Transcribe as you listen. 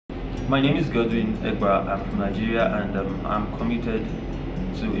My name is Godwin Egba. I'm from Nigeria, and I'm committed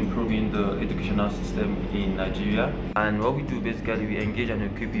to improving the educational system in Nigeria. And what we do basically, we engage and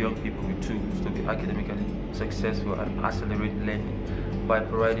equip young people with tools to be academically successful and accelerate learning by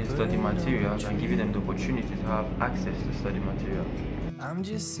providing study materials and giving them the opportunity to have access to study material. I'm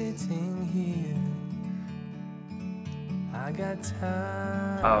just sitting here. I got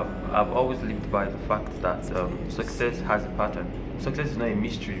time. I've always lived by the fact that success has a pattern. Success is not a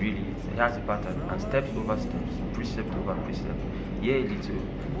mystery, really. It has a pattern, and steps over steps, precept over precept, here a little,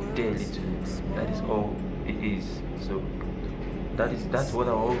 there a little. That is all it is. So that's what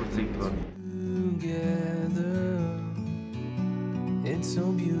I always lived on. Together, it's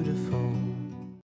so beautiful.